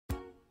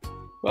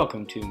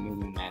Welcome to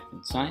Moo Math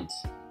and Science.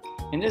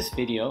 In this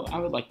video, I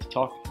would like to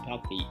talk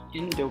about the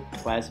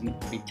endoplasmic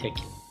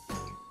reticulum,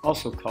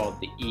 also called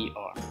the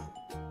ER.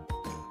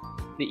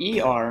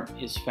 The ER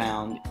is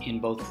found in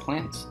both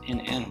plants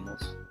and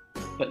animals,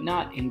 but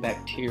not in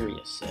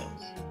bacteria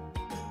cells.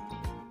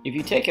 If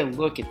you take a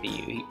look at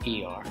the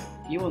ER,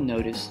 you will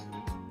notice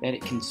that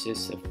it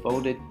consists of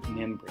folded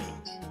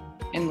membranes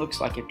and looks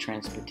like a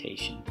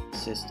transportation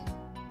system.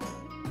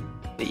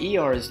 The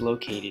ER is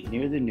located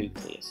near the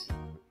nucleus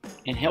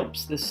and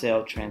helps the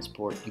cell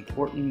transport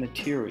important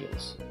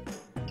materials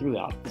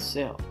throughout the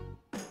cell.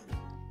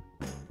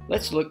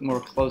 Let's look more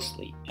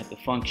closely at the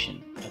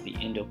function of the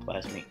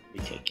endoplasmic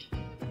reticulum.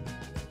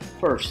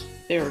 First,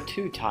 there are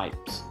two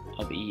types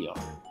of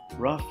ER,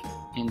 rough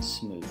and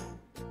smooth.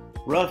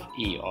 Rough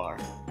ER,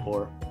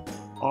 or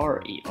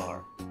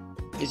RER,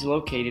 is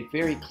located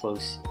very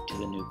close to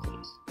the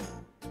nucleus.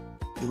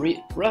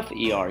 The rough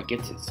ER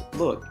gets its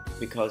look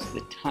because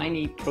the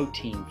tiny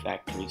protein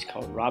factories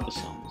called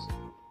ribosomes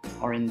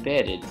are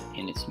embedded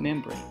in its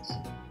membranes.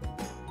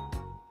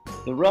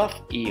 The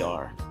rough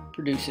ER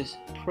produces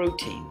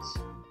proteins.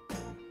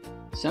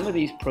 Some of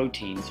these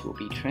proteins will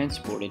be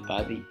transported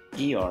by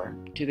the ER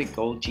to the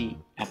Golgi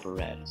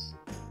apparatus.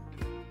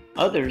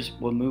 Others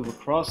will move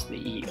across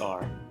the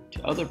ER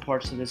to other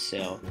parts of the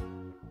cell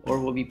or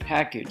will be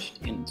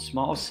packaged in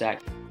small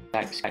sacs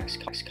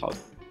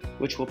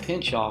which will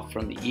pinch off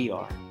from the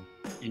ER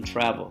and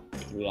travel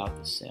throughout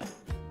the cell.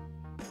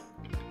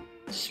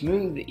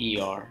 Smooth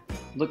ER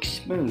looks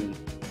smooth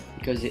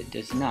because it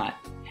does not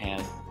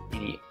have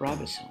any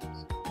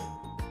ribosomes.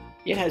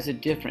 It has a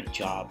different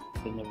job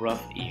than the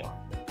rough ER.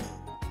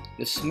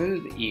 The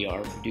smooth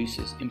ER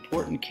produces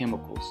important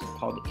chemicals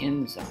called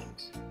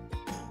enzymes.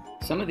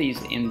 Some of these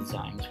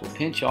enzymes will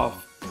pinch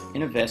off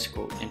in a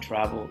vesicle and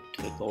travel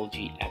to the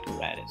Golgi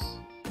apparatus.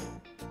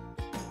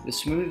 The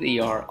smooth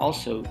ER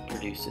also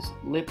produces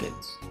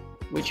lipids,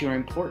 which are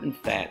important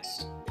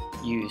fats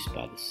used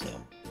by the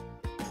cell.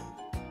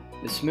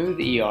 The smooth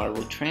ER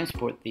will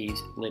transport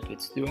these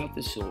lipids throughout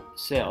the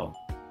cell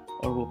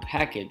or will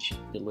package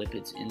the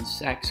lipids in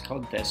sacs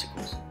called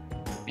vesicles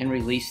and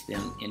release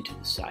them into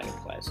the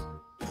cytoplasm.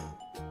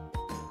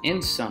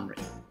 In summary,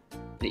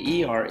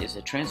 the ER is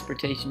a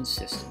transportation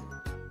system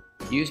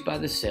used by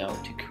the cell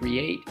to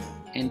create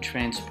and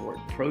transport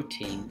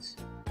proteins,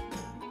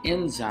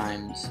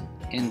 enzymes,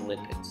 and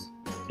lipids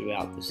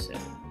throughout the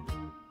cell.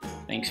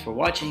 Thanks for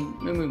watching.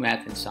 Moo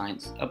Math and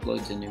Science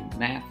uploads a new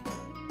math,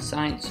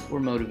 science, or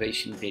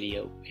motivation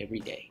video every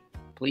day.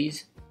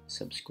 Please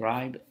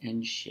subscribe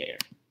and share.